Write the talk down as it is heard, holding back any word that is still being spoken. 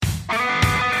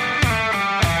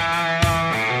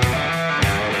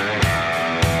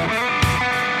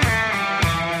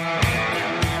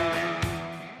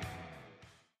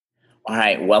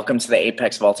right, welcome to the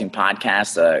Apex Vaulting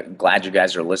Podcast. Glad you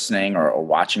guys are listening or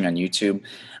watching on YouTube.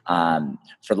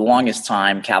 For the longest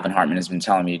time, Calvin Hartman has been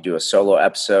telling me to do a solo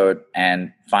episode,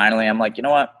 and finally I'm like, you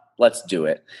know what? Let's do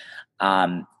it.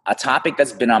 A topic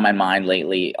that's been on my mind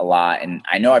lately a lot, and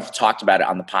I know I've talked about it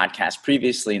on the podcast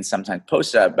previously and sometimes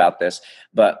posted about this,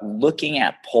 but looking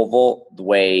at pole vault, the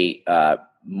way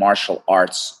martial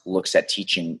arts looks at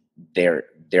teaching their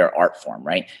art form,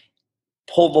 right?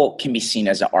 Pole vault can be seen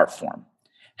as an art form.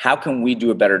 How can we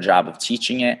do a better job of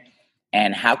teaching it?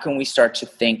 And how can we start to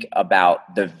think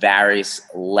about the various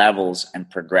levels and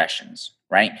progressions,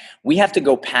 right? We have to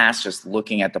go past just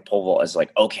looking at the pole vault as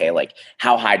like, okay, like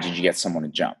how high did you get someone to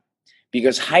jump?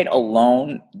 Because height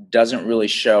alone doesn't really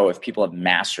show if people have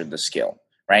mastered the skill,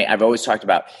 right? I've always talked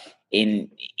about in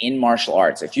martial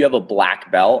arts, if you have a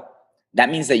black belt,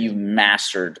 that means that you've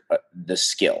mastered the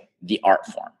skill, the art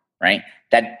form, right?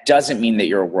 That doesn't mean that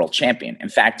you're a world champion. In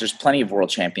fact, there's plenty of world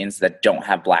champions that don't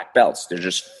have black belts. They're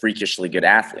just freakishly good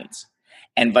athletes.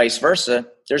 And vice versa,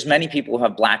 there's many people who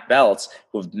have black belts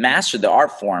who have mastered the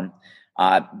art form,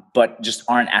 but just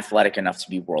aren't athletic enough to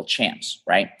be world champs,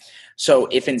 right? So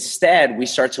if instead we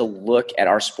start to look at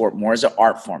our sport more as an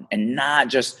art form and not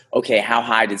just, okay, how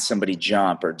high did somebody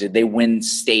jump, or did they win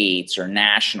states or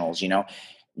nationals,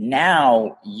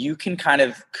 now you can kind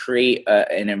of create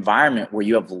an environment where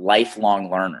you have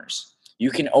lifelong learners. You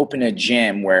can open a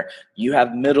gym where you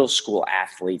have middle school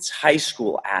athletes, high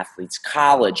school athletes,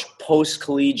 college,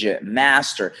 post-collegiate,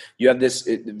 master. You have this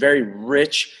very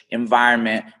rich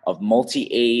environment of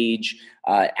multi-age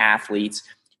athletes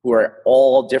who are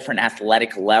all different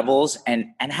athletic levels and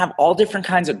have all different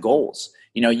kinds of goals.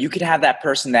 You could have that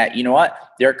person that,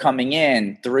 they're coming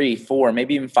in 3, 4,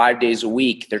 maybe even 5 days a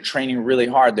week. They're training really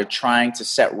hard. They're trying to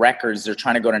set records. They're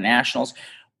trying to go to nationals.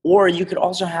 Or you could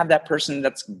also have that person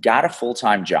that's got a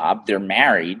full-time job. They're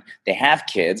married. They have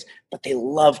kids, but they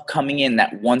love coming in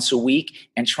that once a week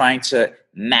and trying to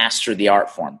master the art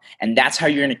form. And that's how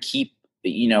you're going to keep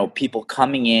people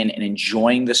coming in and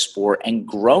enjoying the sport and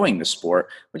growing the sport,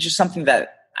 which is something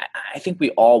that I think we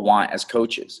all want as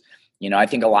coaches. I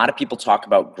think a lot of people talk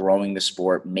about growing the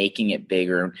sport, making it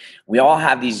bigger. We all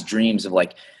have these dreams of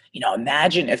like,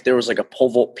 imagine if there was like a pole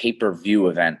vault pay-per-view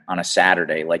event on a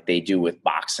Saturday, like they do with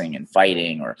boxing and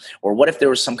fighting, or what if there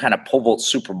was some kind of pole vault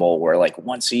Super Bowl where like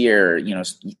once a year,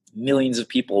 millions of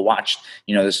people watched,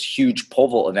 this huge pole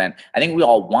vault event. I think we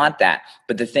all want that.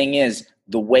 But the thing is,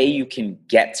 the way you can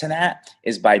get to that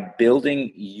is by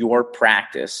building your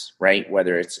practice, right?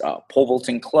 Whether it's a pole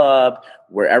vaulting club,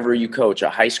 wherever you coach, a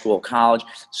high school, college,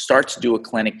 start to do a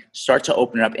clinic, start to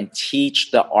open it up and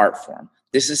teach the art form.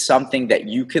 This is something that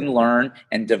you can learn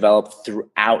and develop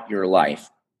throughout your life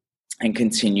and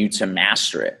continue to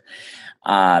master it.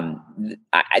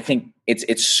 I think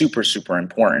it's super, super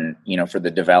important, for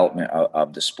the development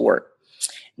of the sport.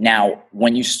 Now,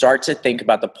 when you start to think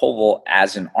about the pole vault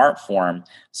as an art form,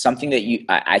 something that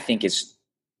I think is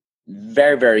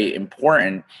very, very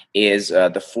important is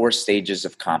the 4 stages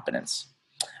of competence.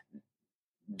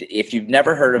 If you've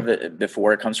never heard of it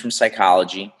before, it comes from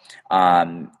psychology,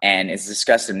 and it's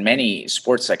discussed in many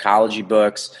sports psychology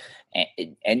books,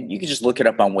 and you can just look it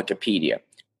up on Wikipedia.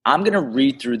 I'm going to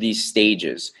read through these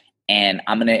stages, and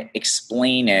I'm going to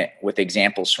explain it with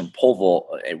examples from pole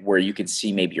vault where you can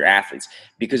see maybe your athletes.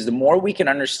 Because the more we can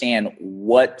understand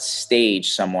what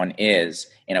stage someone is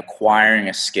in acquiring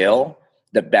a skill,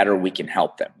 the better we can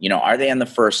help them. Are they in the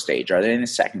first stage? Are they in the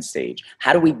second stage?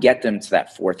 How do we get them to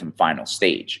that fourth and final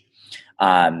stage?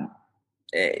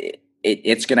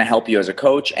 It's going to help you as a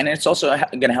coach, and it's also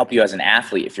going to help you as an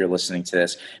athlete if you're listening to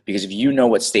this, because if you know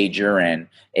what stage you're in,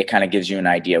 it kind of gives you an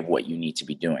idea of what you need to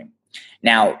be doing.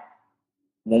 Now,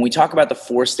 when we talk about the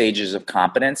 4 stages of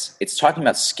competence, it's talking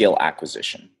about skill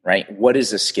acquisition, right? What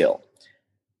is a skill?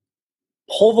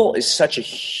 Pole vault is such a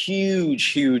huge,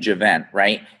 huge event,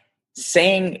 right?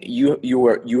 Saying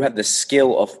you have the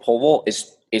skill of pole vault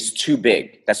is too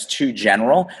big. That's too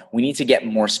general. We need to get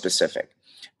more specific.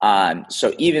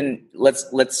 So even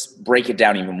let's break it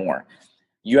down even more.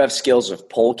 You have skills of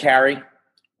pole carry,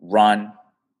 run,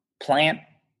 plant,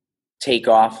 take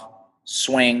off,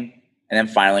 swing, and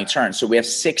then finally turn. So we have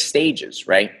 6 stages,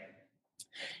 right?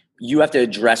 You have to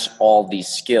address all these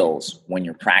skills when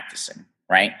you're practicing,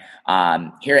 right?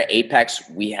 Here at Apex,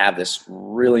 we have this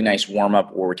really nice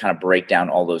warm-up where we kind of break down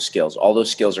all those skills. All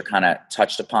those skills are kind of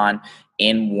touched upon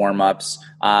in warm-ups,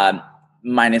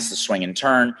 minus the swing and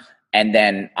turn. And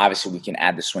then obviously we can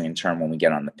add the swing and turn when we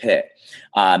get on the pit.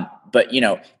 But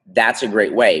that's a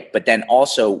great way. But then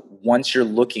also once you're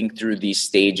looking through these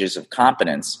stages of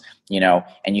competence,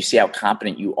 and you see how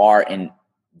competent you are in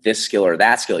this skill or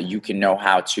that skill, you can know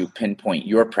how to pinpoint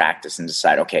your practice and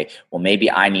decide, okay, well, maybe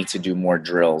I need to do more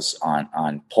drills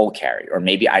on pull carry, or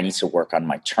maybe I need to work on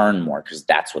my turn more because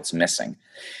that's what's missing.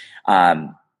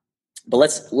 But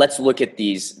let's look at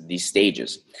these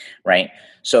stages, right?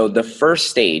 So the first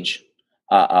stage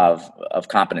of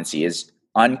competency is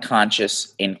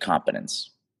unconscious incompetence,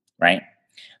 right?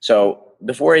 So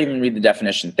before I even read the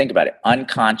definition, think about it.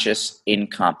 Unconscious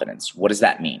incompetence. What does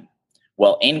that mean?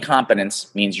 Well,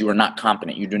 incompetence means you are not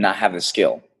competent. You do not have the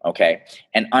skill, okay?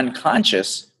 And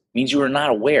unconscious means you are not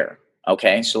aware,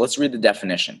 okay? So let's read the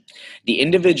definition. The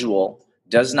individual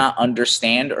does not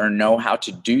understand or know how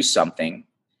to do something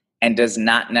and does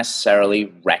not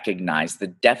necessarily recognize the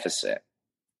deficit.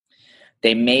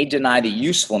 They may deny the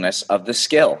usefulness of the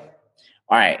skill.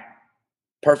 All right,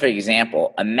 perfect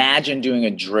example. Imagine doing a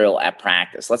drill at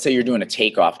practice. Let's say you're doing a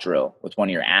takeoff drill with one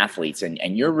of your athletes and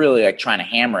you're really like trying to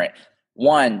hammer it.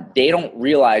 One, they don't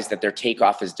realize that their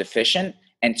takeoff is deficient.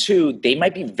 And two, they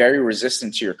might be very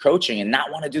resistant to your coaching and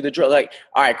not want to do the drill. Like,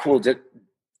 all right, cool. Can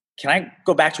I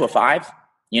go back to a 5?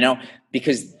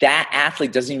 Because that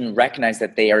athlete doesn't even recognize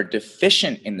that they are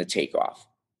deficient in the takeoff,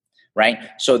 right?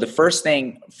 So the first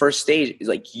stage is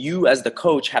like you as the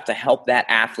coach have to help that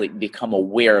athlete become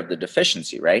aware of the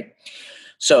deficiency, right?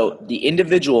 So the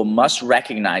individual must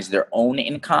recognize their own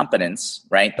incompetence,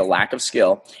 right? The lack of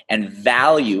skill and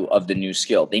value of the new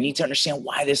skill. They need to understand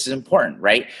why this is important,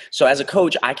 right? So as a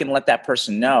coach, I can let that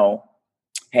person know,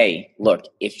 hey, look,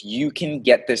 if you can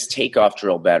get this takeoff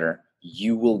drill better,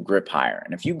 you will grip higher.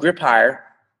 And if you grip higher,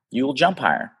 you will jump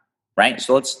higher, right?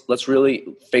 So let's really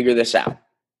figure this out.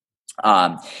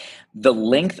 The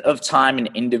length of time an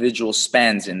individual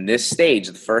spends in this stage,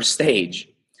 the first stage,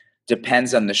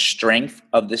 depends on the strength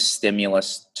of the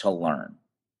stimulus to learn.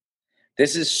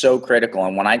 This is so critical.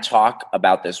 And when I talk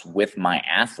about this with my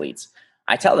athletes,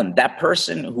 I tell them that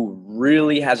person who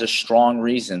really has a strong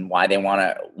reason why they want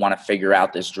to figure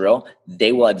out this drill,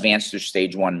 they will advance through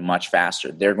stage 1 much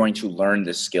faster. They're going to learn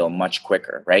this skill much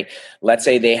quicker, right? Let's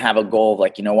say they have a goal of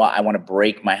like, you know what, I want to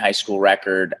break my high school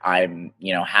record. I'm,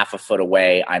 half a foot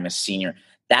away. I'm a senior.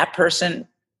 That person,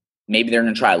 maybe they're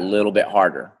going to try a little bit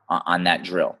harder on that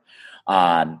drill.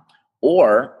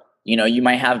 Or, you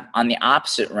might have on the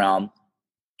opposite realm,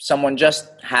 someone just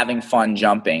having fun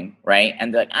jumping, right?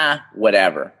 And they're like,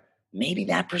 whatever. Maybe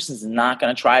that person's not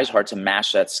going to try as hard to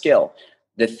master that skill.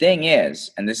 The thing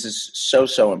is, and this is so,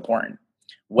 so important,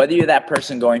 whether you're that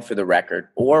person going for the record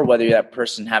or whether you're that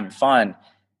person having fun,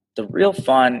 the real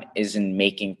fun is in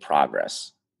making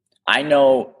progress. I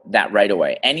know that right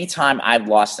away. Anytime I've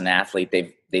lost an athlete,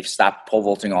 they've stopped pole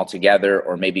vaulting altogether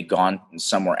or maybe gone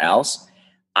somewhere else,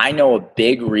 I know a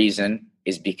big reason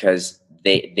is because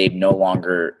they've no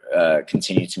longer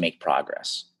continued to make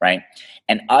progress, right?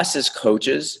 And us as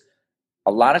coaches,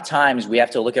 a lot of times we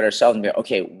have to look at ourselves and go,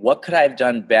 okay, what could I have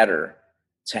done better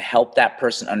to help that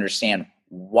person understand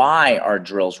why our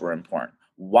drills were important,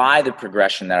 why the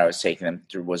progression that I was taking them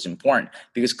through was important,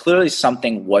 because clearly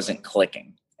something wasn't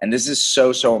clicking. And this is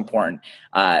so, so important.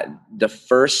 The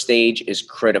first stage is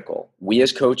critical. We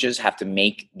as coaches have to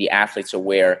make the athletes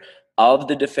aware of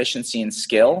the deficiency in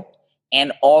skill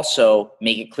and also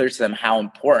make it clear to them how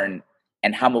important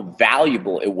and how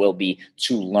valuable it will be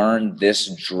to learn this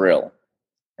drill,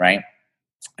 right?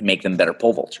 And make them better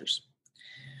pole vaulters.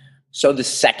 So the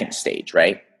second stage,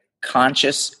 right?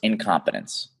 Conscious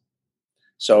incompetence.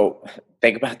 So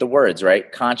think about the words,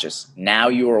 right? Conscious. Now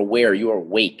you are aware, you are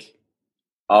awake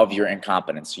of your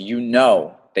incompetence. You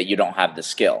know that you don't have the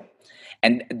skill.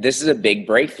 And this is a big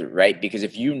breakthrough, right? Because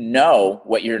if you know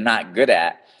what you're not good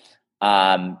at,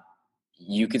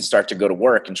 you can start to go to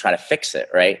work and try to fix it,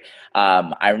 right?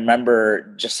 I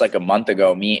remember just like a month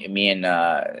ago, me and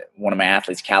one of my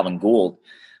athletes, Calvin Gould,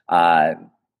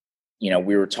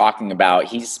 we were talking about,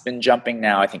 he's been jumping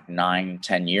now, I think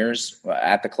 9-10 years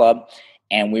at the club.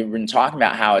 And we've been talking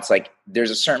about how it's like,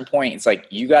 there's a certain point, it's like,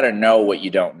 you got to know what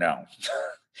you don't know.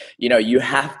 You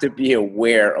have to be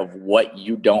aware of what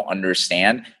you don't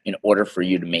understand in order for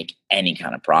you to make any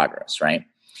kind of progress, right?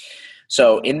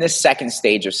 So in this second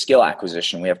stage of skill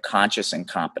acquisition, we have conscious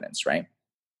incompetence, right?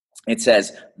 It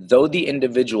says, though the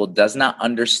individual does not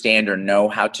understand or know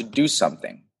how to do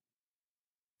something,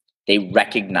 they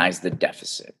recognize the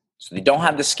deficit. So they don't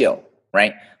have the skill,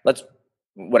 right? Let's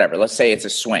say it's a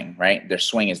swing, right? Their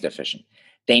swing is deficient.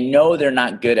 They know they're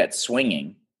not good at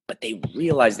swinging, but they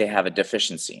realize they have a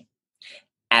deficiency,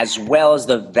 as well as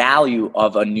the value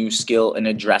of a new skill in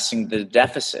addressing the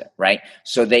deficit, right?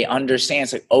 So they understand,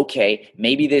 it's like, okay,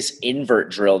 maybe this invert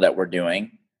drill that we're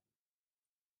doing,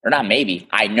 or not maybe,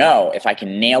 I know if I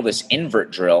can nail this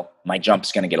invert drill, my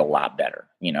jump's going to get a lot better,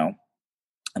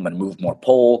 I'm going to move more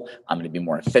pole. I'm going to be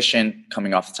more efficient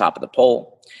coming off the top of the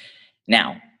pole.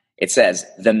 Now, it says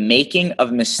the making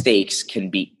of mistakes can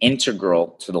be integral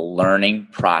to the learning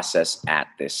process at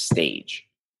this stage.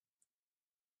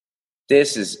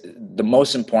 This is the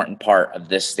most important part of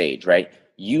this stage, right?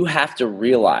 You have to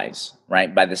realize,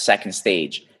 right, by the second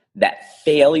stage, that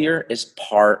failure is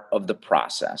part of the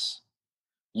process.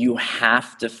 You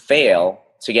have to fail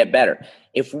to get better.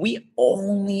 If we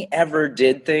only ever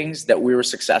did things that we were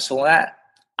successful at,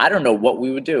 I don't know what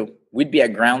we would do. We'd be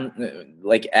at ground,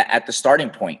 like at the starting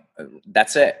point.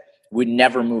 That's it. We'd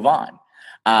never move on.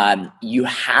 You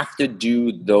have to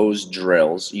do those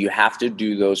drills. You have to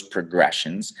do those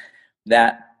progressions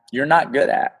that you're not good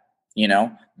at.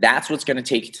 That's what's going to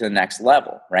take you to the next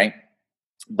level, right?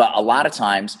 But a lot of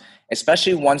times,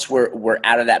 especially once we're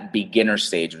out of that beginner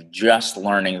stage of just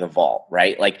learning the vault,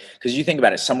 right? Like, because you think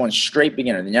about it, someone's straight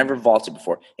beginner, they never vaulted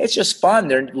before. It's just fun.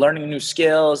 They're learning new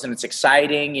skills and it's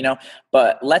exciting,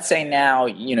 But let's say now,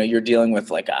 you're dealing with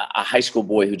like a high school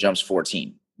boy who jumps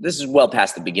 14. This is well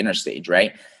past the beginner stage,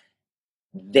 right?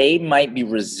 They might be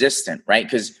resistant, right?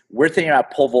 Because we're thinking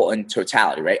about pole vault in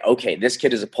totality, right? Okay, this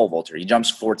kid is a pole vaulter. He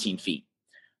jumps 14 feet.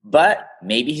 But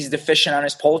maybe he's deficient on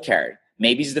his pole carry.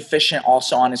 Maybe he's deficient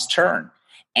also on his turn.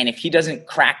 And if he doesn't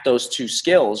crack those two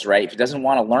skills, right, if he doesn't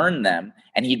want to learn them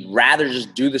and he'd rather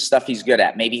just do the stuff he's good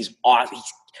at, maybe he's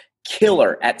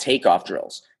killer at takeoff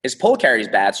drills. His pole carry is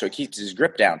bad, so he keeps his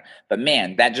grip down. But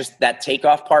man, that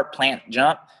takeoff part, plant,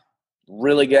 jump,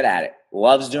 really good at it.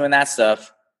 Loves doing that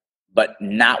stuff, but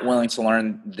not willing to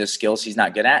learn the skills he's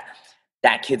not good at.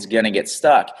 That kid's going to get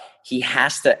stuck. He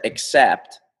has to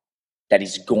accept that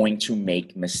he's going to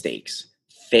make mistakes.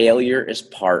 Failure is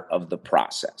part of the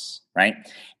process, right?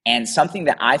 And something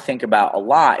that I think about a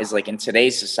lot is like in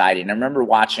today's society, and I remember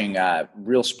watching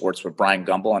Real Sports with Brian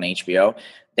Gumbel on HBO.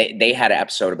 They had an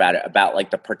episode about it, about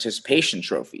like the participation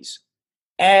trophies.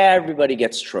 Everybody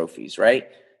gets trophies, right?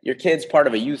 Your kid's part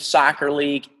of a youth soccer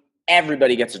league.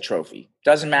 Everybody gets a trophy.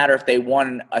 Doesn't matter if they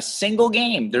won a single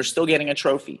game, they're still getting a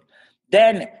trophy.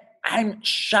 Then I'm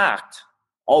shocked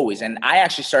always. And I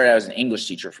actually started out as an English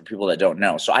teacher for people that don't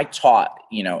know. So I taught,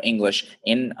 English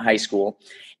in high school.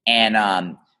 And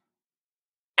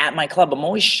at my club, I'm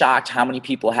always shocked how many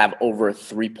people have over a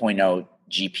 3.0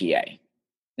 GPA.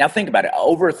 Now think about it.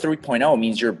 Over a 3.0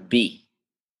 means you're B,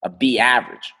 a B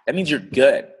average. That means you're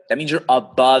good. That means you're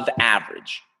above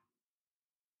average.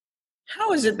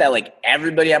 How is it that like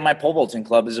everybody at my pole vaulting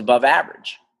club is above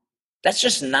average? That's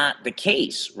just not the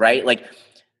case, right? Like,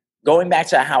 going back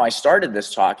to how I started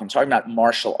this talk and talking about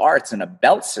martial arts and a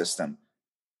belt system,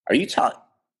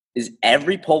 is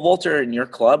every pole vaulter in your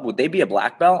club, would they be a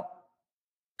black belt?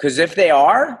 Because if they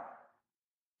are,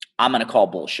 I'm going to call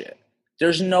bullshit.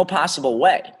 There's no possible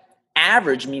way.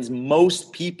 Average means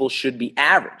most people should be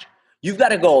average. You've got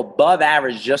to go above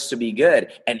average just to be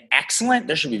good. And excellent,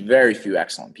 there should be very few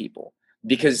excellent people.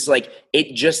 Because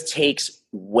it just takes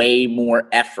way more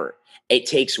effort. It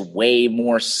takes way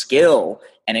more skill.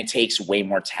 And it takes way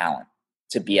more talent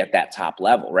to be at that top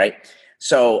level, right?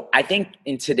 So I think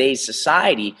in today's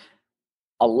society,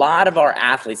 a lot of our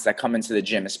athletes that come into the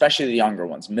gym, especially the younger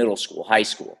ones, middle school, high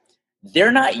school,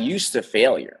 they're not used to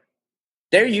failure.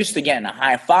 They're used to getting a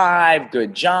high five,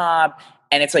 good job.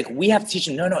 And it's like, we have to teach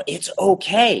them, no, it's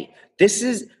okay.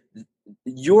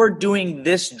 You're doing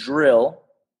this drill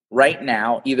right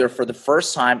now, either for the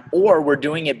first time or we're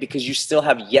doing it because you still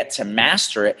have yet to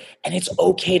master it. And it's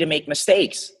okay to make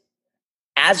mistakes.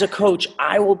 As a coach,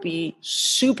 I will be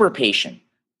super patient.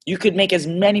 You could make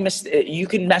you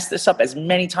can mess this up as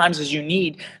many times as you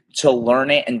need to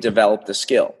learn it and develop the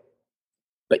skill.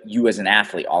 But you as an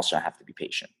athlete also have to be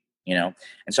patient, And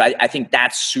so I think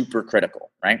that's super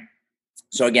critical, right?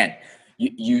 So again,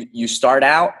 you start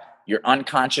out, you're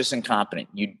unconscious and competent.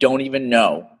 You don't even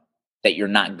know that you're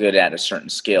not good at a certain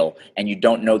skill and you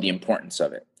don't know the importance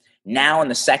of it. Now in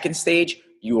the second stage,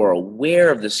 you are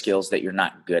aware of the skills that you're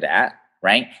not good at,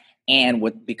 right? And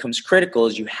what becomes critical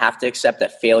is you have to accept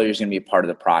that failure is going to be a part of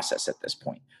the process at this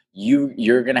point.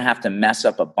 You're going to have to mess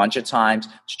up a bunch of times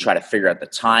to try to figure out the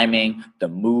timing, the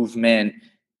movement,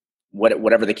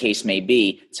 whatever the case may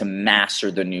be, to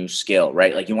master the new skill,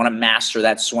 right? Like you want to master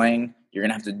that swing, you're going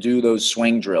to have to do those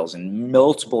swing drills and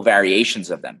multiple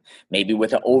variations of them, maybe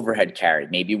with an overhead carry,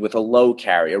 maybe with a low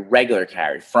carry, a regular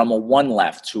carry, from a 1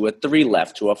 left to a 3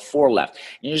 left to a 4 left.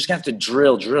 And you're just going to have to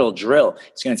drill.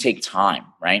 It's going to take time,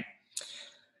 right?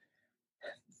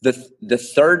 The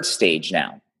third stage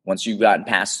now, once you've gotten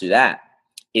past through that,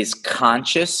 is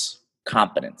conscious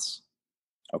competence.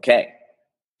 Okay.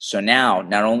 So now,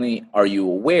 not only are you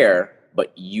aware,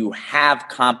 but you have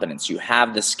competence. You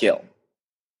have the skill.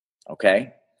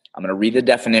 Okay? I'm going to read the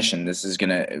definition. This is going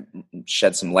to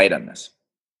shed some light on this.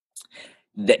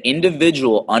 The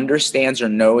individual understands or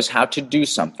knows how to do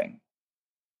something.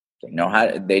 They know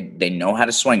how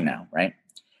to swing now, right?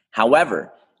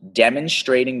 However,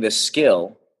 demonstrating the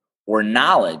skill or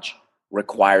knowledge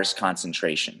requires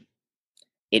concentration.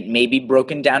 It may be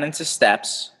broken down into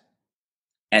steps,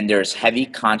 and there's heavy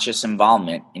conscious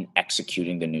involvement in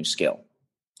executing the new skill.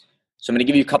 So I'm going to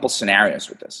give you a couple scenarios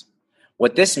with this.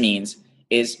 What this means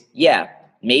is,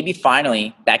 maybe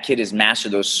finally that kid has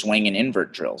mastered those swing and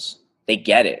invert drills. They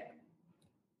get it.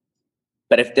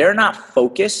 But if they're not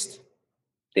focused,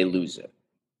 they lose it,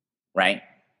 right?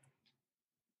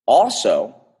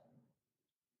 Also,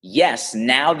 yes,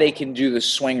 now they can do the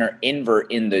swing or invert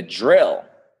in the drill.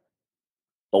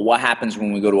 But what happens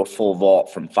when we go to a full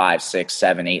vault from 5, 6,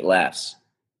 7, 8 lefts?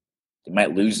 They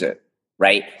might lose it,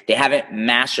 right? They haven't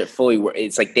mastered it fully.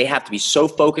 It's like they have to be so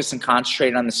focused and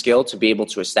concentrated on the skill to be able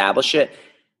to establish it.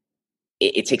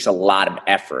 It takes a lot of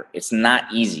effort. It's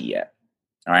not easy yet,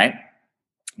 all right?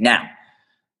 Now,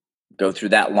 go through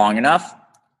that long enough.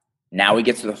 Now we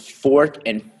get to the fourth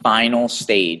and final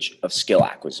stage of skill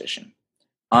acquisition,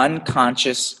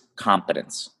 unconscious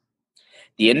competence.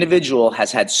 The individual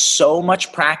has had so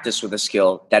much practice with a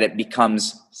skill that it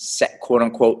becomes, quote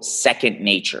unquote, second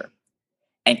nature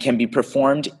and can be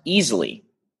performed easily.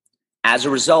 As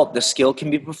a result, the skill can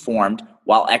be performed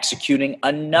while executing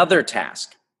another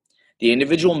task. The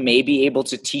individual may be able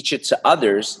to teach it to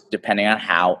others depending on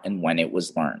how and when it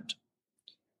was learned.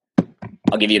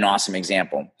 I'll give you an awesome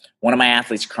example. One of my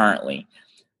athletes currently,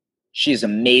 she is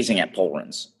amazing at pole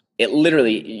runs. It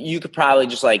literally, you could probably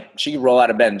she could roll out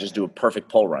of bed and just do a perfect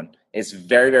pole run. It's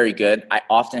very, very good. I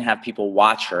often have people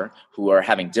watch her who are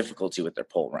having difficulty with their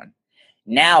pole run.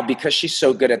 Now, because she's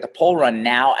so good at the pole run,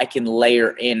 now I can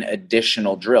layer in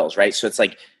additional drills, right? So it's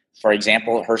like, for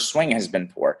example, her swing has been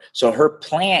poor. So her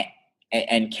plant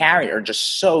and carry are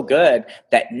just so good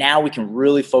that now we can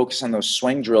really focus on those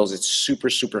swing drills. It's super,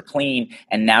 super clean.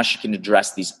 And now she can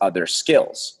address these other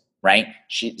skills, right?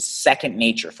 She's second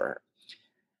nature for her.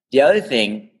 The other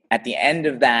thing, at the end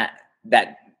of that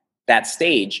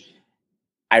stage,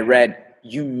 I read,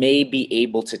 you may be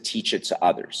able to teach it to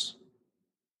others.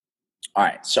 All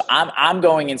right, so I'm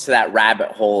going into that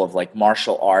rabbit hole of like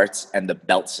martial arts and the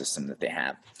belt system that they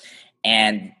have.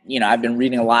 And, I've been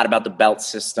reading a lot about the belt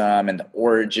system and the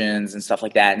origins and stuff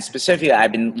like that. And specifically,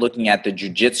 I've been looking at the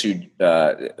jiu-jitsu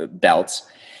belts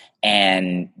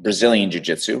and Brazilian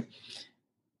jiu-jitsu.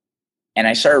 And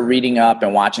I started reading up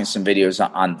and watching some videos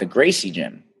on the Gracie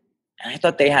gym. And I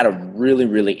thought they had a really,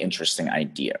 really interesting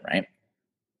idea, right?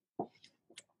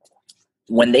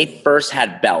 When they first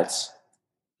had belts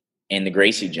in the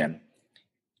Gracie gym,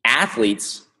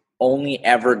 athletes only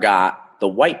ever got the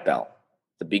white belt,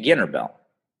 the beginner belt.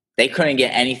 They couldn't get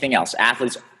anything else.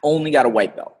 Athletes only got a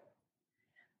white belt.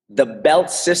 The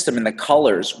belt system and the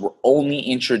colors were only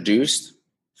introduced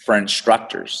for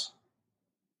instructors.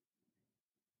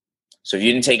 So if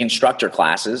you didn't take instructor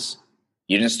classes,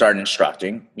 you didn't start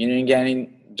instructing, you didn't get any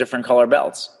different color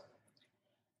belts.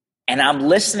 And I'm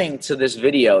listening to this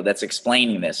video that's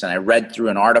explaining this, and I read through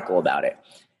an article about it.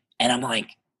 And I'm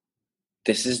like,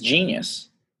 this is genius.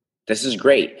 This is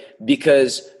great.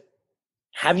 Because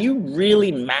have you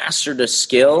really mastered a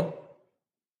skill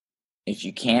if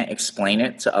you can't explain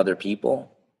it to other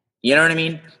people? You know what I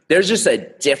mean? There's just a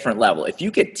different level. If you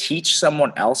could teach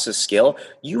someone else a skill,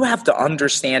 you have to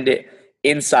understand it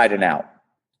inside and out,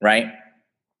 right?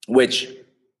 Which,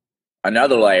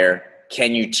 another layer,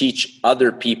 can you teach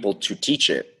other people to teach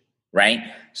it, right?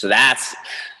 So that's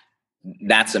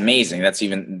amazing. That's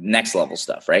even next level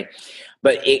stuff, right?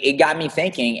 But it got me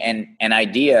thinking, and an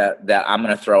idea that I'm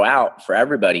going to throw out for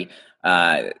everybody,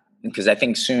 because I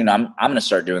think soon I'm going to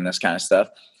start doing this kind of stuff,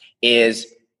 is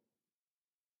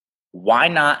why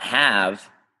not have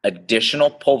additional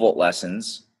pole vault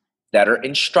lessons that are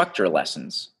instructor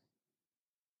lessons?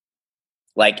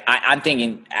 Like I'm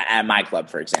thinking at my club,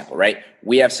 for example, right?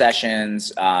 We have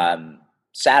sessions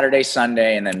Saturday,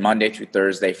 Sunday, and then Monday through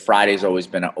Thursday. Friday's always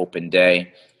been an open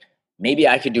day. Maybe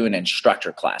I could do an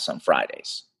instructor class on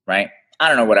Fridays, right? I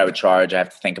don't know what I would charge. I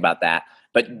have to think about that.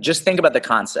 But just think about the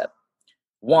concept.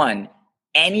 One,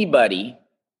 anybody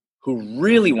who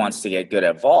really wants to get good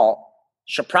at vault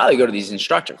should probably go to these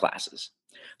instructor classes.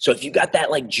 So if you got that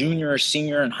like junior or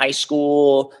senior in high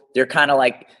school, they're kind of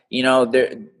like,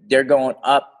 they're going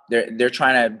up. They're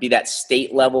trying to be that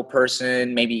state level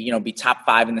person, maybe, be top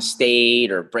 5 in the state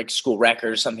or break school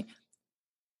record or something.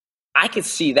 I could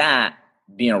see that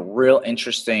being a real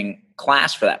interesting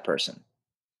class for that person.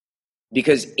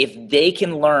 Because if they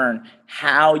can learn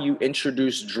how you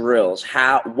introduce drills,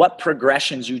 what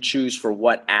progressions you choose for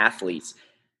what athletes,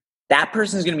 that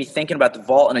person's going to be thinking about the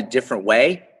vault in a different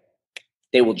way.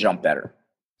 They will jump better.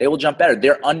 They will jump better.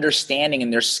 Their understanding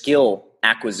and their skill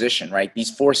acquisition, right?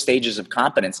 These 4 stages of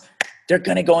competence, they're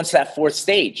going to go into that 4th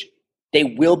stage. They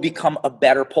will become a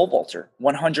better pole vaulter,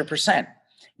 100%.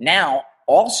 Now,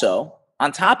 also,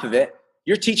 on top of it,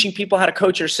 you're teaching people how to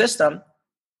coach your system.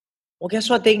 Well, guess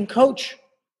what? They can coach.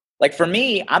 Like for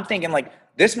me, I'm thinking like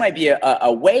this might be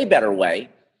a way better way.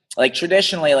 Like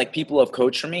traditionally, like people have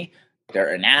coached for me.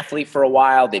 They're an athlete for a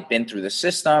while. They've been through the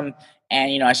system.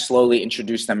 And, I slowly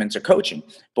introduce them into coaching.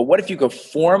 But what if you could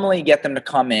formally get them to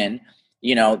come in,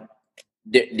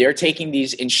 they're taking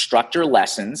these instructor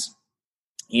lessons,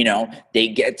 they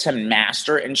get to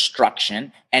master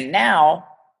instruction. And now,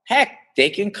 heck, they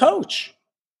can coach.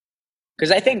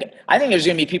 Because I think there's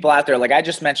going to be people out there, like I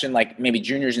just mentioned, like maybe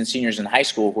juniors and seniors in high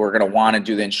school who are going to want to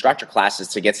do the instructor classes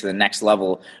to get to the next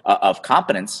level of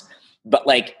competence. But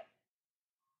like,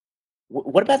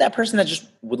 what about that person that just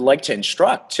would like to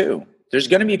instruct too? There's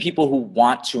going to be people who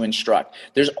want to instruct.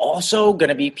 There's also going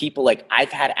to be people like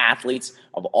I've had athletes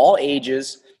of all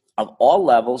ages, of all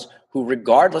levels, who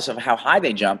regardless of how high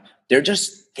they jump,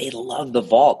 they love the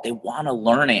vault. They want to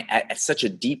learn it at such a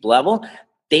deep level.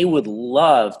 They would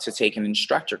love to take an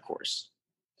instructor course.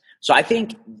 So I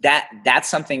think that's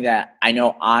something that I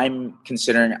know I'm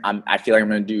considering. I feel like I'm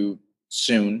going to do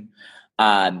soon.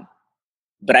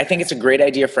 But I think it's a great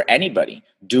idea for anybody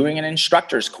doing an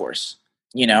instructor's course,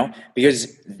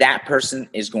 because that person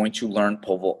is going to learn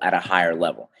pole vault at a higher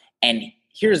level. And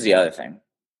here's the other thing.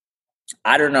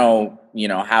 I don't know,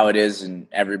 how it is in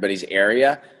everybody's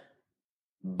area,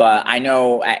 but I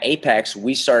know at Apex,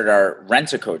 we started our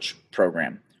Rent-A-Coach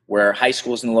program where high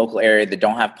schools in the local area that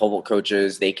don't have pole vault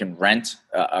coaches, they can rent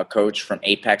a coach from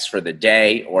Apex for the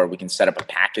day, or we can set up a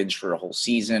package for a whole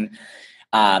season.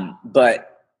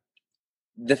 But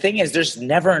the thing is, there's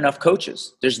never enough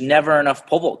coaches. There's never enough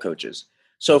pole vault coaches.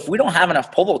 So if we don't have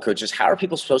enough pole vault coaches, how are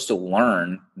people supposed to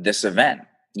learn this event?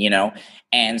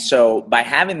 And so by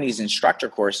having these instructor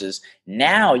courses,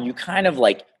 now you kind of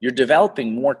like you're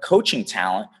developing more coaching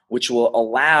talent, which will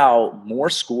allow more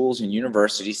schools and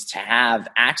universities to have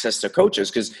access to coaches.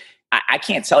 Because I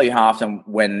can't tell you how often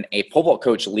when a pole vault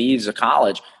coach leaves a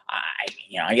college,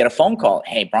 I get a phone call.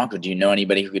 Hey, Branko, do you know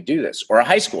anybody who could do this? Or a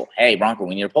high school. Hey, Branko,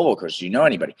 we need a pole vault coach. Do you know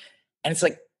anybody? And it's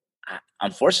like,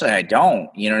 unfortunately, I don't.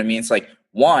 You know what I mean? It's like,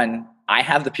 one, I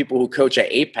have the people who coach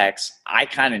at Apex. I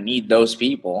kind of need those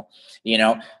people,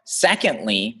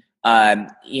 Secondly,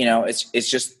 it's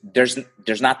just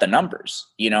there's not the numbers.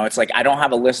 It's like I don't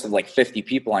have a list of like 50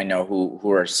 people I know who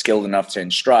are skilled enough to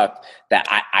instruct that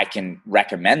I can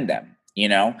recommend them.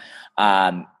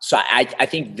 So I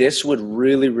think this would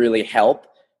really, really help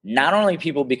not only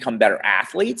people become better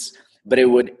athletes, but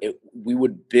we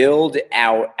would build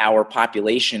our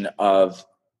population of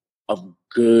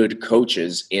good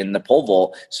coaches in the pole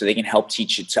vault so they can help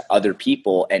teach it to other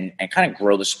people and kind of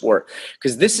grow the sport.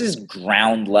 Because this is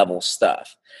ground level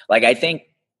stuff. Like I think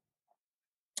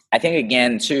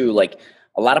again too, like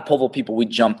a lot of pole vault people, we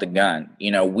jump the gun.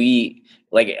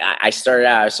 I started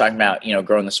out, I was talking about,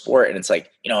 growing the sport, and it's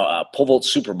like, a pole vault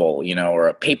Super Bowl, or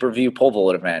a pay-per-view pole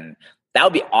vault event. That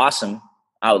would be awesome.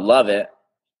 I would love it.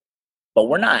 But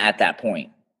we're not at that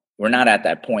point. We're not at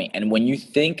that point. And when you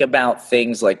think about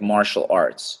things like martial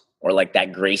arts or like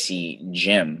that Gracie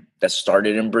gym that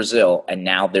started in Brazil, and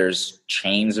now there's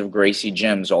chains of Gracie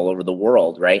gyms all over the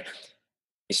world, right?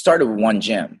 It started with one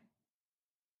gym.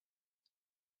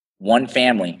 One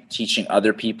family teaching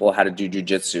other people how to do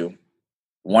jiu-jitsu.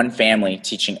 One family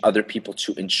teaching other people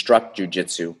to instruct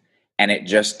jiu-jitsu. And it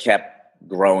just kept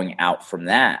growing out from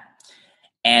that.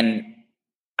 And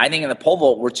I think in the pole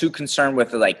vault, we're too concerned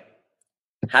with like,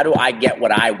 how do I get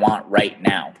what I want right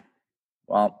now?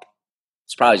 Well,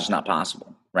 it's probably just not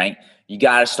possible, right? You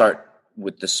got to start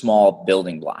with the small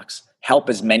building blocks. Help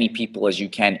as many people as you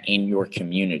can in your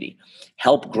community.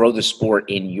 Help grow the sport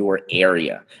in your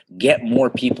area. Get more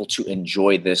people to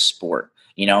enjoy this sport,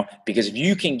 because if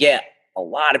you can get a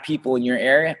lot of people in your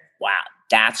area, wow,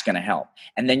 that's going to help.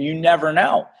 And then you never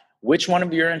know which one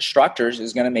of your instructors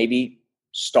is going to maybe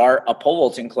start a pole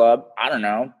vaulting club. I don't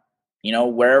know,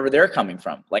 wherever they're coming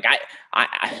from. Like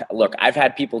I look, I've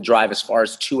had people drive as far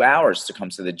as 2 hours to come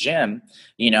to the gym.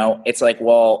 It's like,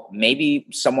 well, maybe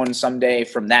someone someday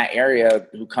from that area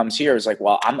who comes here is like,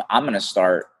 well, I'm going to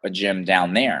start a gym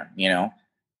down there,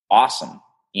 awesome.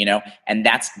 And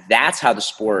that's how the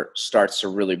sport starts to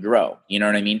really grow. You know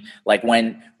what I mean? Like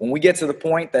when we get to the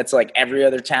point that's like every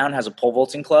other town has a pole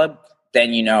vaulting club,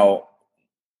 then,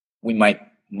 we might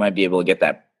might be able to get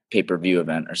that pay-per-view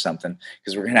event or something,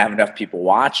 because we're going to have enough people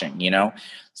watching, you know?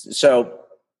 So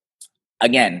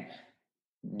again,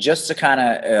 just to kind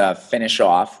of finish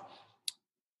off,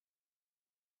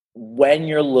 when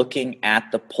you're looking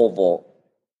at the pole vault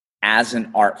as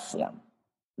an art form,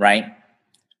 right?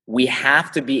 We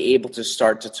have to be able to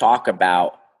start to talk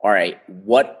about, all right,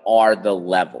 what are the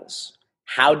levels?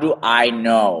 How do I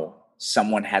know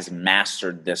someone has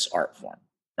mastered this art form,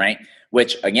 right?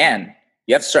 Which again,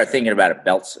 you have to start thinking about a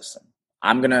belt system.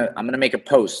 I'm gonna make a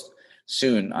post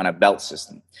soon on a belt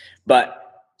system.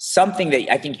 But something that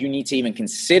I think you need to even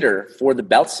consider for the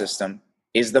belt system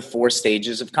is the 4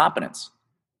 stages of competence.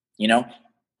 You know,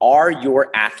 are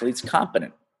your athletes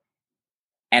competent?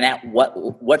 And at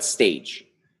what stage?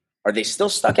 Are they still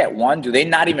stuck at 1? Do they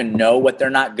not even know what they're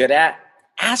not good at?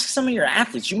 Ask some of your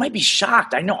athletes. You might be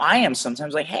shocked. I know I am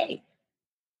sometimes, like, hey,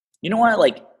 you know what?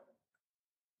 Like,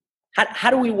 how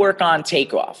do we work on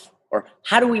takeoff? Or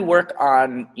how do we work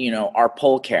on, our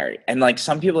pole carry? And like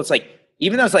some people, it's like,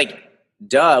 even though it's like,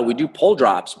 duh, we do pole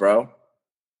drops, bro.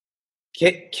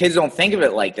 Kids don't think of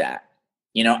it like that.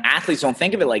 Athletes don't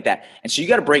think of it like that. And so you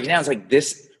got to break it down. It's like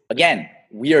this, again,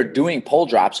 we are doing pole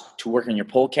drops to work on your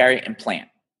pole carry and plant,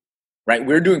 right?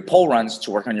 We're doing pole runs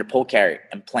to work on your pole carry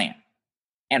and plant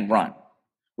and run.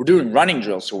 We're doing running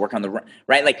drills to work on the run,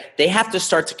 right? Like they have to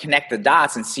start to connect the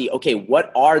dots and see, okay,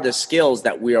 what are the skills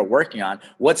that we are working on?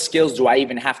 What skills do I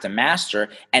even have to master?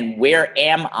 And where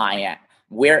am I at?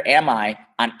 Where am I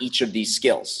on each of these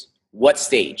skills? What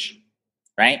stage,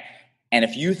 right? And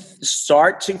if you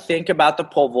start to think about the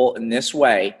pole vault in this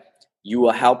way, you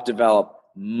will help develop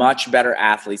much better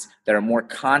athletes that are more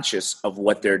conscious of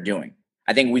what they're doing.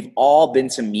 I think we've all been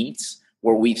to meets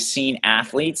where we've seen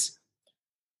athletes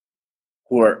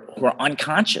who are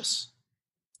unconscious.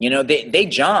 They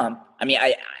jump. I mean,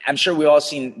 I'm sure we've all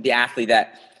seen the athlete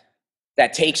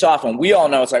that takes off, and we all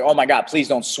know it's like, oh my God, please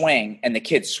don't swing, and the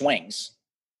kid swings,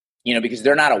 because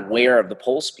they're not aware of the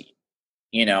pole speed,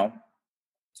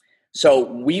 So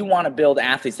we want to build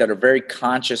athletes that are very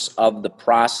conscious of the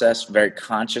process, very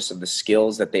conscious of the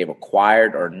skills that they've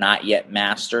acquired or not yet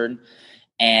mastered.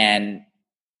 And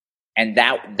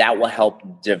that will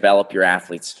help develop your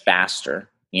athletes faster,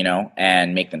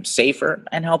 and make them safer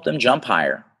and help them jump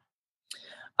higher.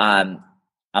 I'm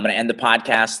going to end the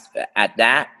podcast at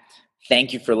that.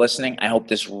 Thank you for listening. I hope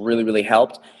this really, really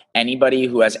helped. Anybody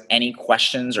who has any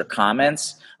questions or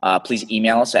comments, please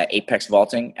email us at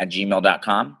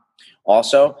apexvaulting@gmail.com.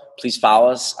 Also, please follow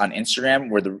us on Instagram.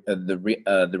 We're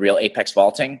the Real Apex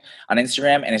Vaulting on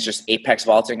Instagram, and it's just Apex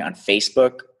Vaulting on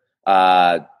Facebook,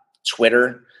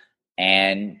 Twitter,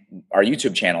 and our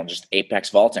YouTube channel, just Apex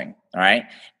Vaulting. All right.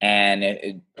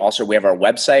 And also we have our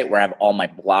website where I have all my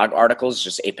blog articles,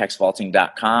 just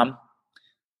apexvaulting.com.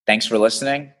 Thanks for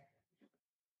listening.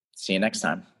 See you next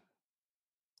time.